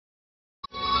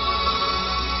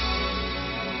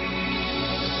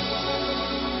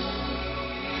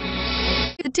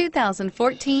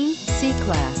2014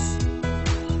 C-Class.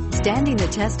 Standing the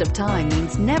test of time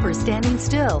means never standing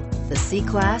still. The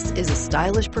C-Class is a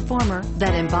stylish performer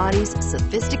that embodies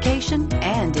sophistication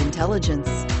and intelligence.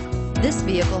 This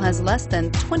vehicle has less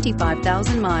than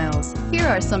 25,000 miles. Here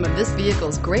are some of this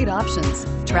vehicle's great options: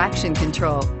 traction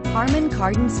control, Harman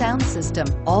Kardon sound system,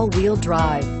 all-wheel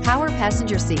drive, power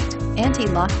passenger seat,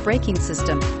 anti-lock braking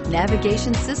system,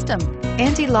 navigation system,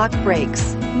 anti-lock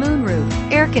brakes,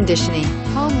 moonroof, air conditioning,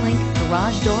 HomeLink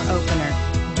garage door opener.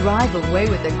 Drive away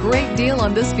with a great deal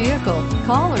on this vehicle.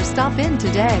 Call or stop in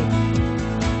today.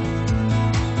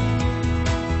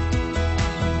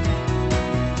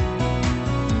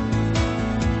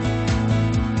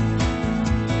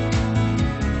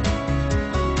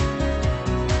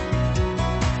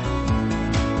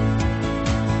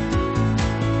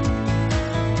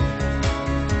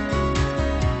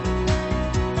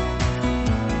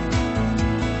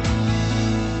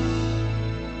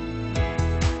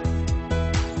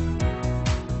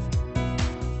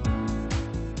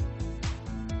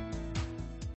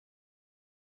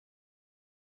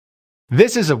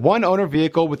 This is a one-owner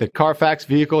vehicle with a CARFAX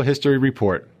Vehicle History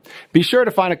Report. Be sure to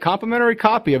find a complimentary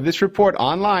copy of this report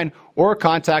online or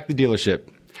contact the dealership.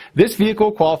 This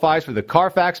vehicle qualifies for the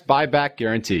CARFAX Buyback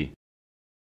Guarantee.